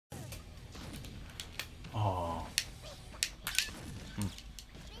Oh.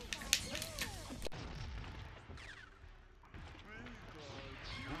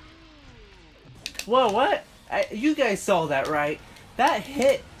 Whoa, what? You guys saw that, right? That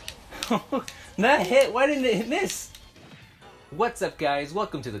hit. That hit. Why didn't it miss? What's up, guys?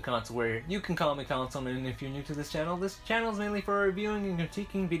 Welcome to the Console Warrior. You can call me Consoleman, and if you're new to this channel is mainly for reviewing and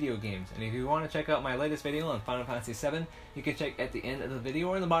critiquing video games. And if you want to check out my latest video on Final Fantasy VII, you can check at the end of the video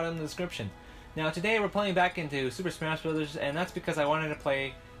or in the bottom of the description. Now, today we're playing back into Super Smash Bros., and that's because I wanted to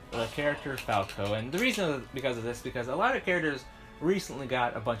play the character Falco. And the reason because a lot of characters recently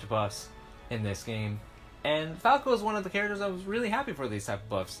got a bunch of buffs in this game, and Falco is one of the characters I was really happy for these type of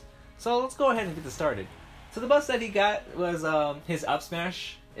buffs. So let's go ahead and get this started. So the buffs that he got was his up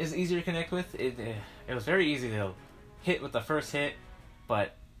smash is easier to connect with. It was very easy to hit with the first hit,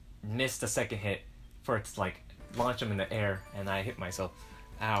 but miss the second hit for it to like launch him in the air, and I hit myself.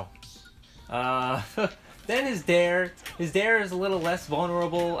 Ow. Then his dare is a little less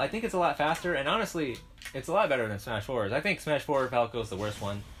vulnerable. I think it's a lot faster, and honestly, it's a lot better than Smash 4's. I think Smash 4 Falco is the worst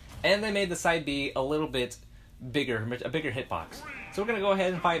one, and they made the side B a little bit bigger, a bigger hitbox. So we're gonna go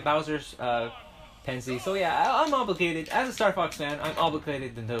ahead and fight Bowser's Pensy. So yeah, I'm obligated, as a Star Fox fan, I'm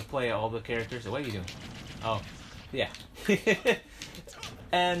obligated to play all the characters. What are you doing? Oh, yeah.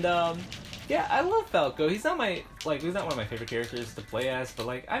 And, yeah, I love Falco. He's not one of my favorite characters to play as, but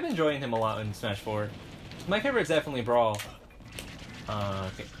like, I'm enjoying him a lot in Smash 4. My favorite is definitely Brawl.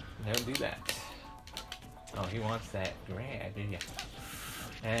 Okay, don't do that. Oh, he wants that grab, yeah.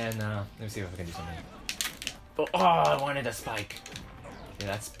 And, let me see if I can do something. Oh, I wanted a spike. Yeah,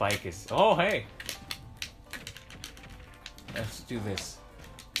 that spike is... Oh, hey! Let's do this.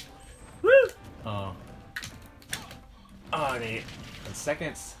 Woo! Oh. Oh, a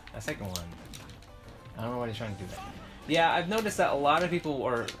second one. I don't know what he's trying to do there. Yeah, I've noticed that a lot of people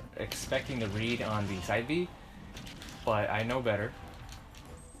are expecting the read on the side B, but I know better.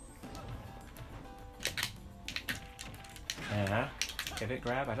 Yeah. Did it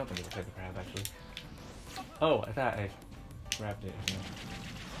grab? I don't think it was a grab, actually. Oh, I thought I grabbed it.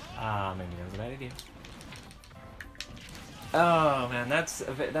 Maybe that was a bad idea. Oh man, that's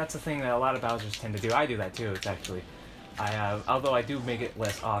a thing that a lot of Bowsers tend to do. I do that too. It's actually, although I do make it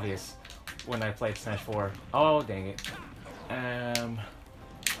less obvious when I play Smash 4. Oh dang it.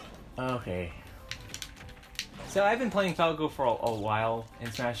 Okay. So I've been playing Falco for a while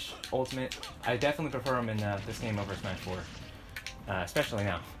in Smash Ultimate. I definitely prefer him in this game over Smash 4, especially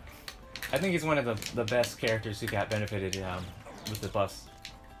now. I think he's one of the best characters who got benefited with the buffs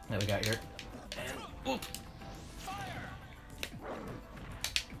that we got here. And,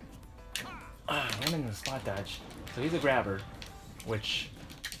 I'm in the spot dodge. So he's a grabber, which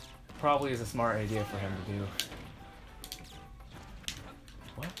probably is a smart idea for him to do.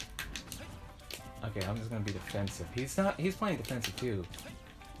 What? Okay, I'm just gonna be defensive. He's playing defensive too.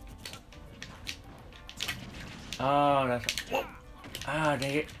 Oh, that's... Whoa. Ah,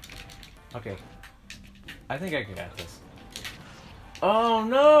 dang it. Okay. I think I can get this. Oh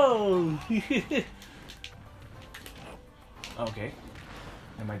no! Okay.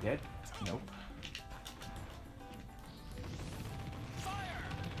 Am I dead? Nope.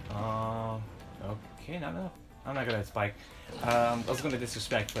 Okay, not enough. I'm not gonna spike. I was gonna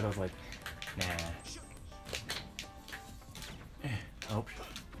disrespect, but I was like, nah. Oh.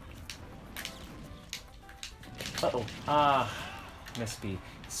 Uh-oh. Miss speed.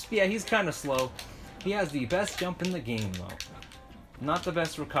 Yeah, he's kind of slow. He has the best jump in the game, though. Not the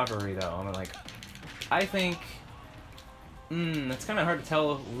best recovery, though. I mean, like, I think... it's kind of hard to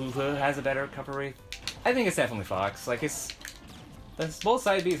tell who has a better recovery. I think it's definitely Fox. Like, both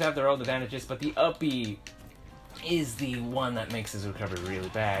side Bs have their own advantages, but the up B is the one that makes his recovery really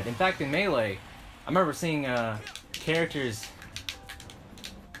bad. In fact, in Melee, I remember seeing characters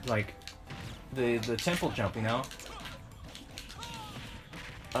like the temple jump, you know?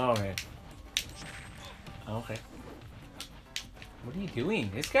 Oh man. Okay. What are you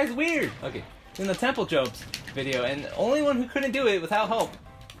doing? This guy's weird. Okay, in the temple jumps video, and the only one who couldn't do it without help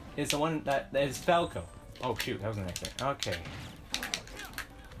is the one that is Falco. Oh shoot, that was an accident. Okay.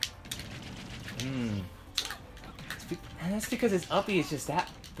 And that's because his uppie is just that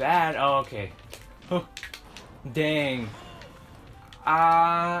bad. Oh, okay. Oh, dang.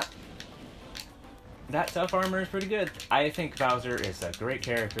 That tough armor is pretty good. I think Bowser is a great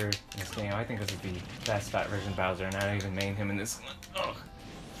character in this game. I think this is the best fat version of Bowser, and I don't even main him in this one. Oh.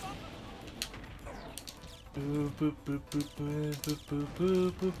 Boop, boop, boop, boop, boop, boop, boop,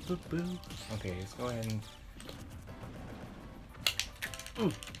 boop, boop, boop, boop. Okay, let's go ahead and...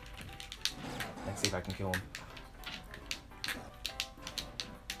 Ooh. Let's see if I can kill him.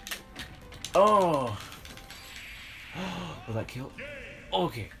 Oh! Will that kill?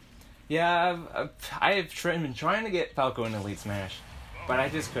 Okay. Yeah, I've been trying to get Falco in Elite Smash, but I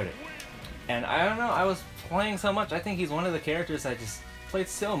just couldn't. And I don't know, I was playing so much. I think he's one of the characters I just played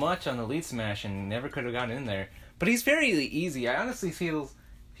so much on Elite Smash and never could have gotten in there. But he's very easy. I honestly feel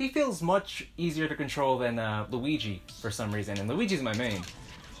he feels much easier to control than Luigi for some reason. And Luigi's my main.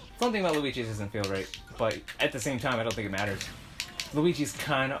 Something about Luigi doesn't feel right, but at the same time, I don't think it matters. Luigi's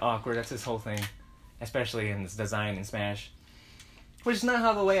kind of awkward. That's his whole thing, especially in his design in Smash. Which is not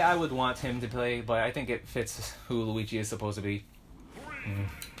how the way I would want him to play, but I think it fits who Luigi is supposed to be.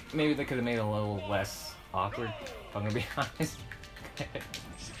 Maybe they could have made it a little less awkward, if I'm gonna be honest.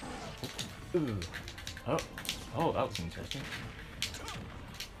 Ooh. Oh, that was interesting.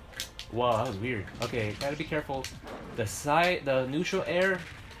 Wow, that was weird. Okay, gotta be careful. The neutral air.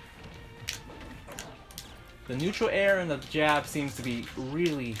 The neutral air and the jab seems to be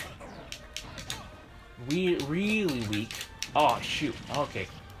really weak. Oh, shoot. Okay.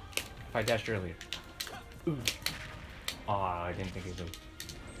 If I dashed earlier. Ooh. Oh, I didn't think it would.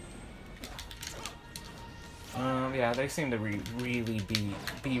 Yeah, they seem to really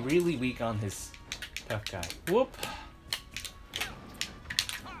be really weak on his tough guy. Whoop.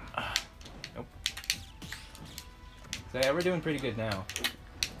 Nope. So yeah, we're doing pretty good now.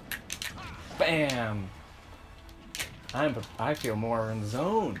 Bam. I feel more in the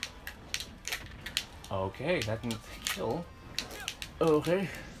zone. Okay, that didn't kill. Okay.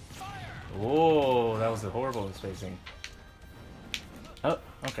 Whoa, that was a horrible spacing. Oh,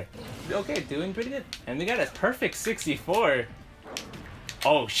 okay. Okay, doing pretty good. And we got a perfect 64.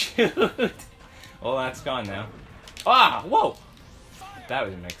 Oh, shoot. Well, that's gone now. Ah, whoa. That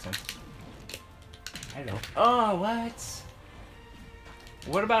would make sense. I don't know. Oh, what?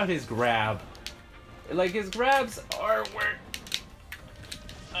 What about his grab? Like, his grabs are one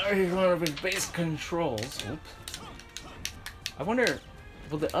of his base controls. Oops. I wonder,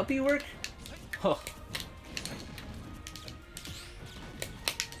 will the uppy work? Huh.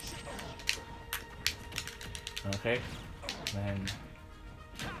 Okay. Then.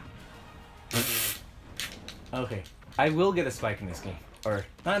 Okay. I will get a spike in this game. Or,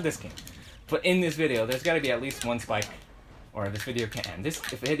 not in this game. But in this video, there's gotta be at least one spike. Or this video can end. This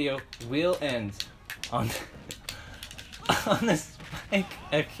video will end on on the spike.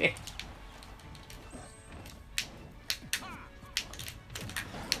 Okay.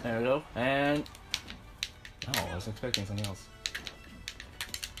 There we go. And oh, I was expecting something else.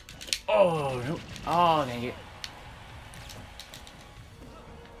 Oh no! Oh dang it!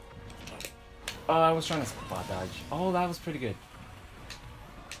 Oh, I was trying to spot dodge. Oh, that was pretty good.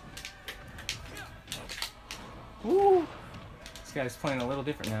 Woo! This guy's playing a little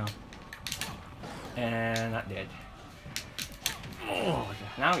different now. And not dead. Oh,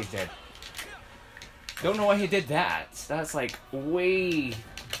 now he's dead. Don't know why he did that. That's like way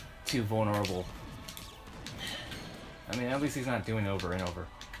too vulnerable. I mean, at least he's not doing it over and over.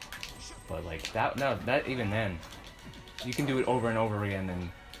 But like that, no, that even then, you can do it over and over again, and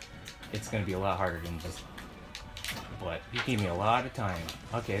it's gonna be a lot harder than just. But he gave me a lot of time.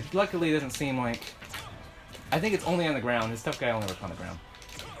 Okay, luckily it doesn't seem like. I think it's only on the ground. This tough guy only works on the ground.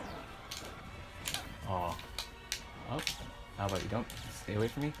 Oh. Oh. How about you don't stay away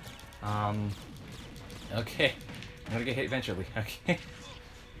from me? Okay. I'm gonna get hit eventually. Okay.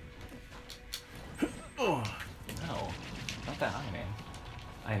 Oh. No. Not that high, man.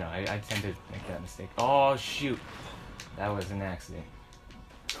 I know. I tend to make that mistake. Oh, shoot. That was an accident.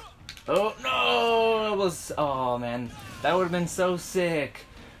 Oh, no! It was... Oh, man. That would have been so sick.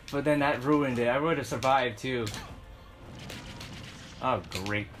 But then that ruined it. I would have survived, too. Oh,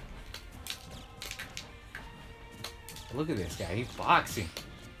 great. Look at this guy. He's boxing.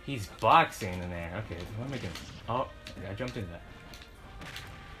 He's boxing in there. Okay, what am I doing? Oh, I jumped into that.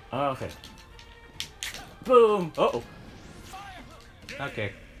 Oh, okay. Boom! Uh-oh.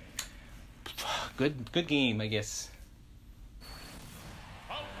 Okay. Good game, I guess.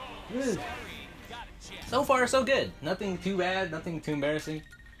 So far, so good. Nothing too bad, nothing too embarrassing.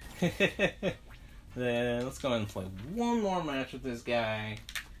 Then let's go ahead and play one more match with this guy.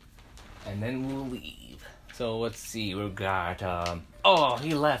 And then we'll leave. So let's see, we've got, oh,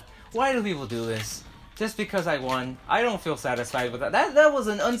 he left. Why do people do this? Just because I won, I don't feel satisfied with that. That was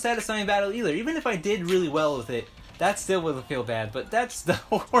an unsatisfying battle either. Even if I did really well with it, that still wouldn't feel bad. But that's the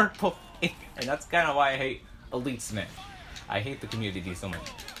horrible thing. And that's kind of why I hate Elite Smash. I hate the community so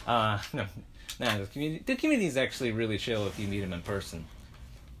much. No, the community is actually really chill if you meet him in person.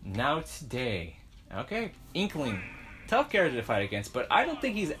 Now today, okay, Inkling, tough character to fight against, but I don't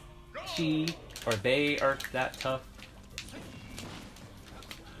think she or they are that tough.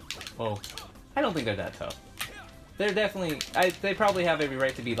 Well, I don't think they're that tough. they're definitely. They probably have every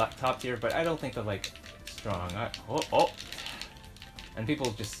right to be top tier, but I don't think they're like strong. Oh. And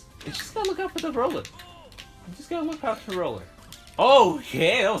people just. You just gotta look out for the roller. You just gotta look out for the roller. Oh,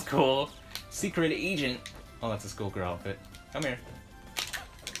 yeah, that was cool. Secret agent. Oh, that's a schoolgirl outfit. Come here.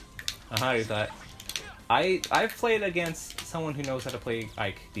 How do you thought? I've played against someone who knows how to play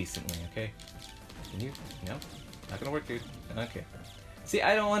Ike decently. Okay. Can you? No, not gonna work, dude. Okay. See,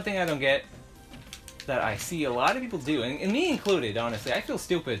 one thing I don't get that I see a lot of people do, and me included. Honestly, I feel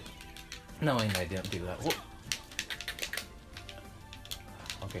stupid knowing I didn't do that. Whoa.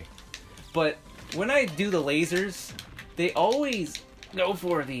 Okay. But when I do the lasers, they always go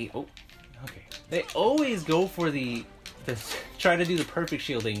for the... Oh, okay. They always go for the try to do the perfect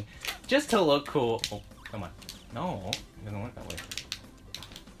shielding just to look cool. Oh, come on. No, it doesn't work that way.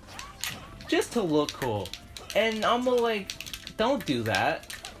 Just to look cool. And I'm like, don't do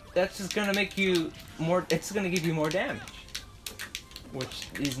that. That's just gonna make you more... It's gonna give you more damage. Which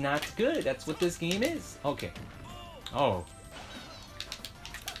is not good. That's what this game is. Okay. Oh.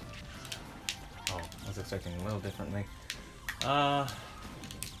 I was expecting a little differently. I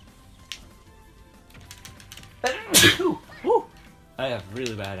have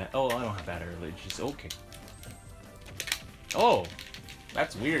really bad... Oh, I don't have bad allergies. Okay. Oh.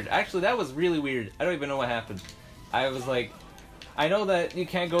 That's weird. Actually, that was really weird. I don't even know what happened. I was like... I know that you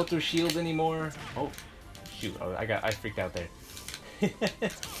can't go through shields anymore. Oh. Shoot. Oh, I freaked out there.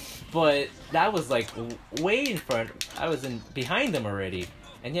 But that was like way in front. I was behind them already.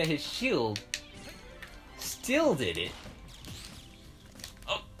 And yet his shield... still did it.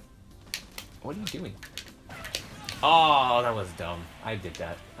 Oh. What are you doing? Oh, that was dumb. I did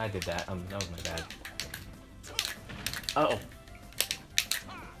that. That was my bad. Uh-oh.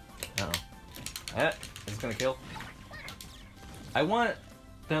 Uh-oh. Is this gonna kill? I want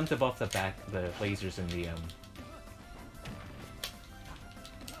them to buff the lasers and the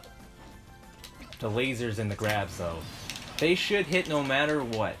lasers and the grabs, though. They should hit no matter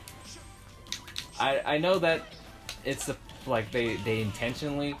what. I know that it's like they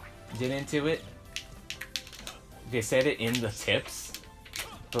intentionally didn't do it. They said it in the tips,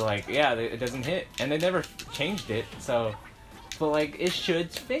 but like, yeah, it doesn't hit, and they never changed it. So, but like, it should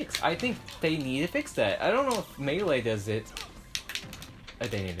fix. I think they need to fix that. I don't know if Melee does it.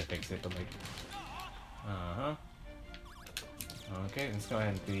 They need to fix it, but like, Okay, let's go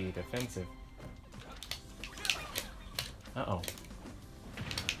ahead and be defensive. Uh-oh.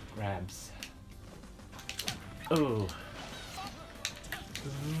 Grabs. Oh.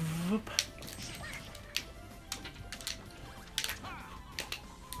 Whoop.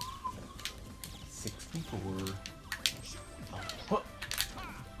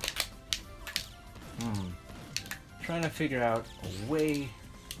 Trying to figure out a way.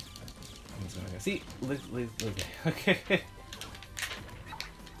 I'm just gonna go. See, okay.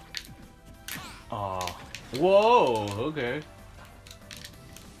 Oh, whoa, okay.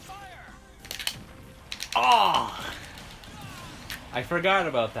 Oh, I forgot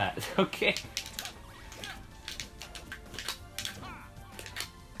about that. Okay.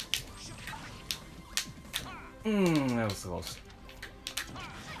 That was close.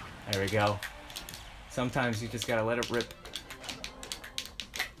 There we go. Sometimes you just gotta let it rip.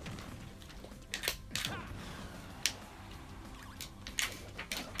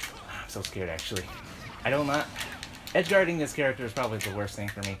 I'm so scared, actually. I don't know. Edgeguarding this character is probably the worst thing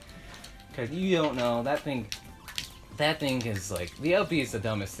for me. Because you don't know, that thing is like, the LP is the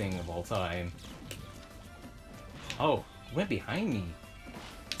dumbest thing of all time. Oh, it went behind me.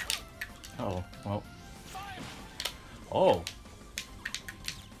 Uh-oh, well. Oh.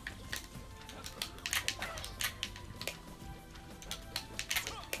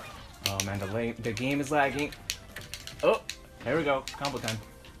 Oh man, the game is lagging. Oh, there we go. Combo time.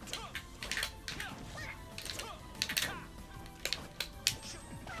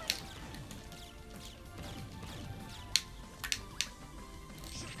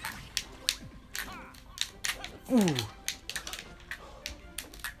 Ooh.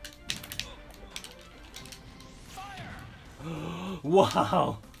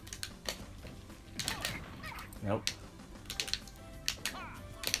 Wow. Nope.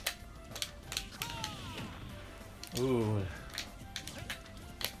 Ooh.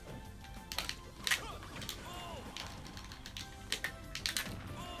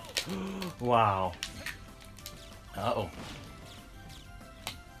 Wow. Uh-oh.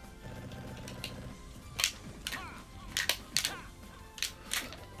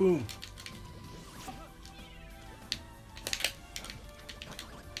 Boom.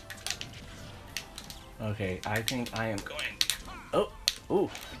 Okay, I think I am going. Oh, ooh.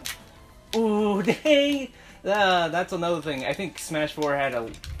 Ooh, dang! That's another thing. I think Smash 4 had a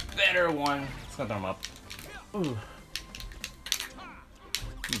better one. It's gonna throw him up. Ooh.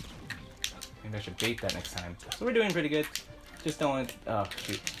 Maybe I should bait that next time. So we're doing pretty good. Just don't want... Oh,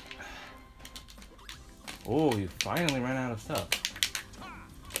 shoot. Oh, you finally ran out of stuff.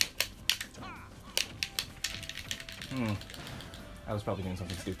 I was probably doing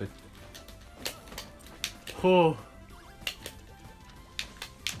something stupid. Oh.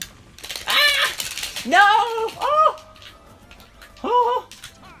 Ah! No! Oh! Oh!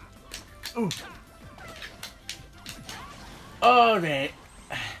 Ooh. Oh, dang.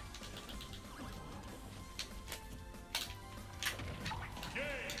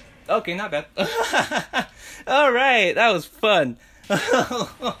 Okay, not bad. Alright, that was fun.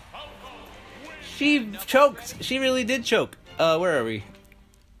 She choked. She really did choke. Where are we?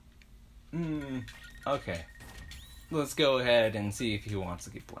 Okay. Let's go ahead and see if he wants to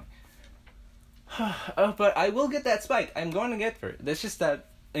keep playing. But I will get that spike. I'm going to get for it. That's just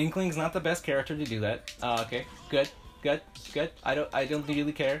that Inkling's not the best character to do that. Okay. Good. Good. Good. I don't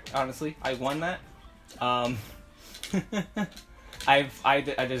really care, honestly. I won that.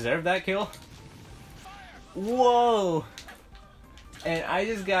 I deserve that kill. Whoa! And I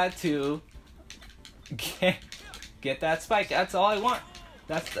just got to get that spike. That's all I want.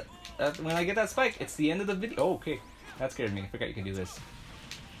 That's when I get that spike, it's the end of the video. Oh, okay. That scared me. I forgot you can do this.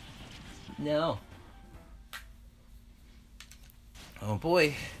 No. Oh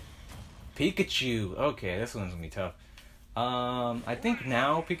boy. Pikachu. Okay, this one's gonna be tough. I think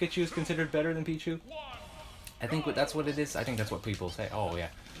now Pikachu is considered better than Pichu. I think that's what it is. I think that's what people say. Oh yeah,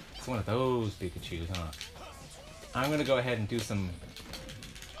 it's one of those Pikachus, huh? I'm gonna go ahead and do some.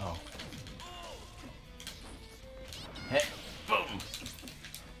 Oh. Hey, boom.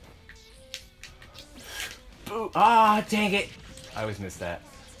 Boom. Ah, dang it! I always miss that.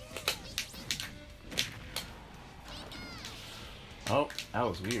 Oh, that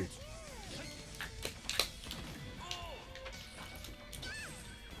was weird.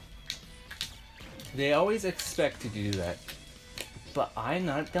 They always expect to do that, but I'm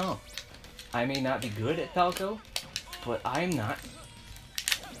not dumb. I may not be good at Falco, but I'm not...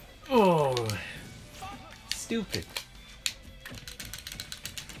 Oh, stupid.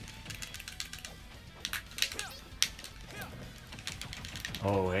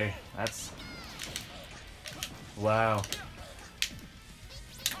 Oh, hey, that's... Wow.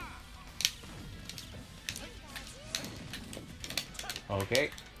 Okay.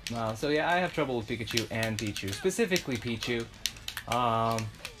 So yeah, I have trouble with Pikachu and Pichu. Specifically Pichu.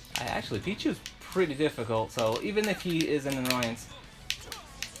 Pichu's pretty difficult, so even if he is an annoyance,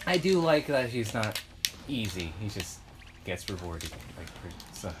 I do like that he's not easy. He just gets rewarded.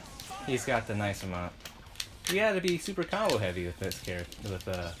 So he's got the nice amount. You gotta be super combo heavy with this character, with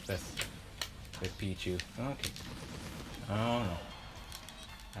Pichu. Okay. Oh no.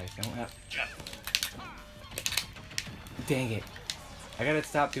 I don't have... Dang it. I gotta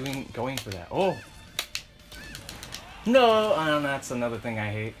stop going for that. Oh! No! That's another thing I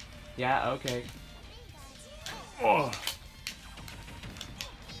hate. Yeah, okay. Oh!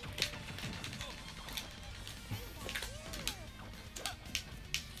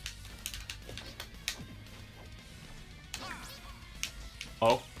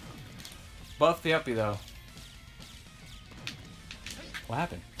 Oh. Buff the uppy though. What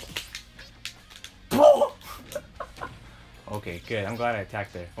happened? Oh! Okay, good. I'm glad I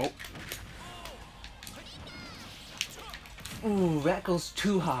attacked there. Oh. Ooh, that goes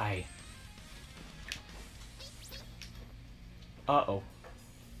too high. Uh-oh.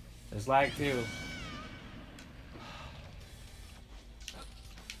 There's lag too.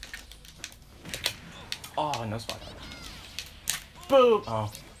 Oh, no spot. Boom!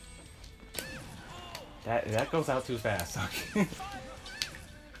 Oh. That goes out too fast. Okay.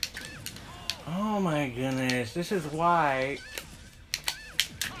 Oh my goodness, this is why...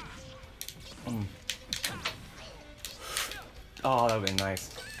 Oh, that would've been nice.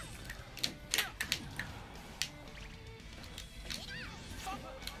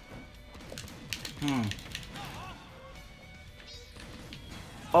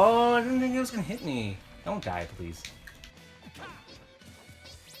 Oh, I didn't think it was gonna hit me. Don't die, please.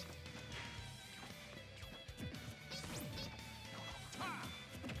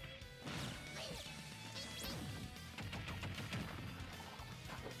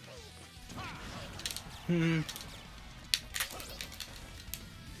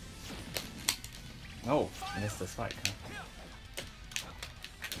 Oh, missed the spike, huh?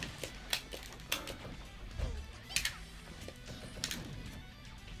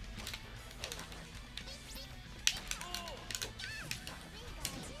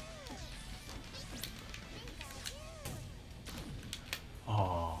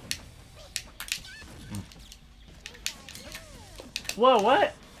 Whoa,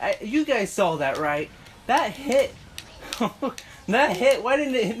 what? You guys saw that, right? That hit. That hit. Why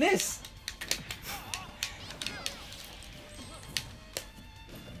didn't it miss?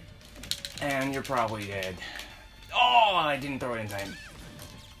 And you're probably dead. Oh, I didn't throw it in time.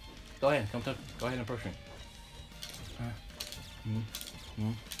 Go ahead. Go ahead and approach me.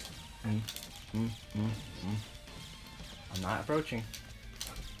 I'm not approaching.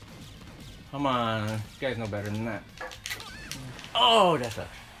 Come on. You guys know better than that. Oh, that's a...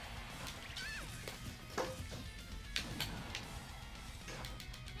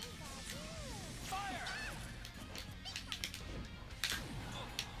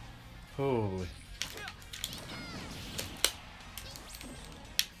 Holy.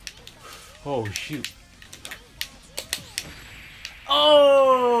 Oh, shoot.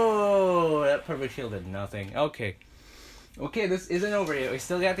 Oh! That perfect shield did nothing. Okay. Okay, this isn't over yet. We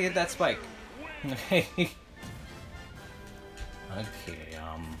still got to get that spike. Okay. Okay,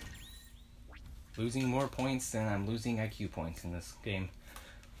 losing more points than I'm losing IQ points in this game.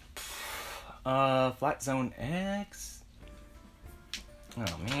 Flat Zone X?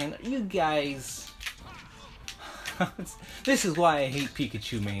 Oh man, you guys... This is why I hate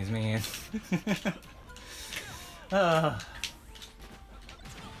Pikachu mains, man.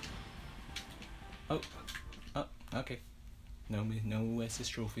 Oh, okay. No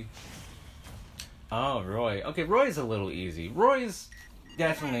assist trophy. Oh, Roy. Okay, Roy's a little easy. Roy's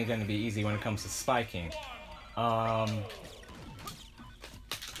definitely going to be easy when it comes to spiking. Up.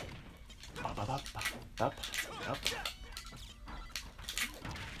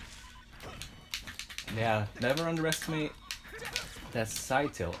 Yeah, never underestimate that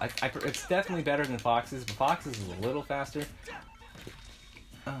side tilt. It's definitely better than Fox's, but Fox's is a little faster.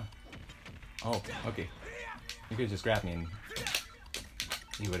 Oh, okay. You could just grab me and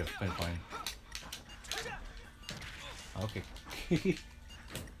you would have been fine. Okay.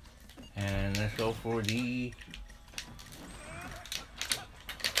 And let's go for the...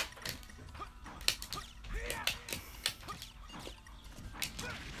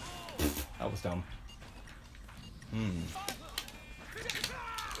 That was dumb.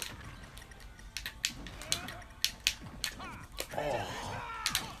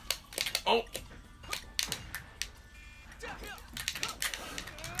 Oh!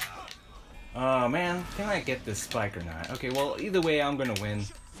 Oh man, can I get this spike or not? Okay, well, either way, I'm gonna win.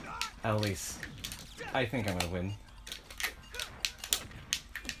 At least, I think I'm gonna win.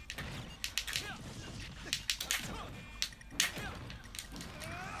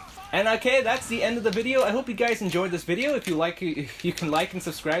 And okay, that's the end of the video. I hope you guys enjoyed this video. If you like, you can like and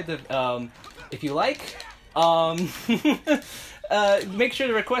subscribe to, if you like. Make sure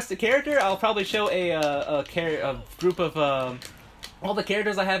to request a character. I'll probably show a group of all the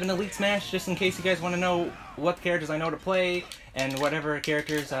characters I have in Elite Smash, just in case you guys want to know what characters I know to play, and whatever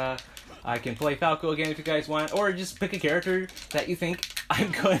characters I can play Falco again if you guys want, or just pick a character that you think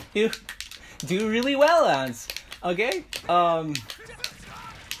I'm going to do really well on. Okay?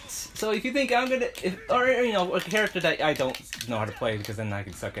 So if you think I'm gonna, or you know, a character that I don't know how to play, because then I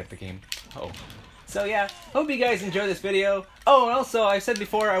can suck at the game. Oh. So yeah, hope you guys enjoyed this video. Oh, and also, I said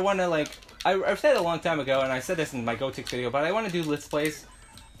before, I want to, like, I've said it a long time ago, and I said this in my GoTix video, but I want to do Let's Plays.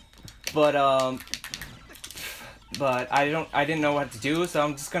 But I didn't know what to do, so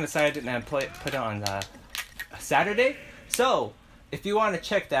I'm just gonna decide and put it on Saturday. So if you want to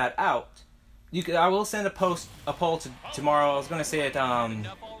check that out, I will send a poll tomorrow. I was gonna say it.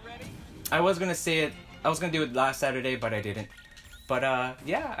 I was gonna do it last Saturday, but I didn't. But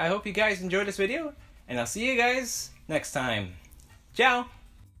yeah, I hope you guys enjoyed this video, and I'll see you guys next time. Ciao.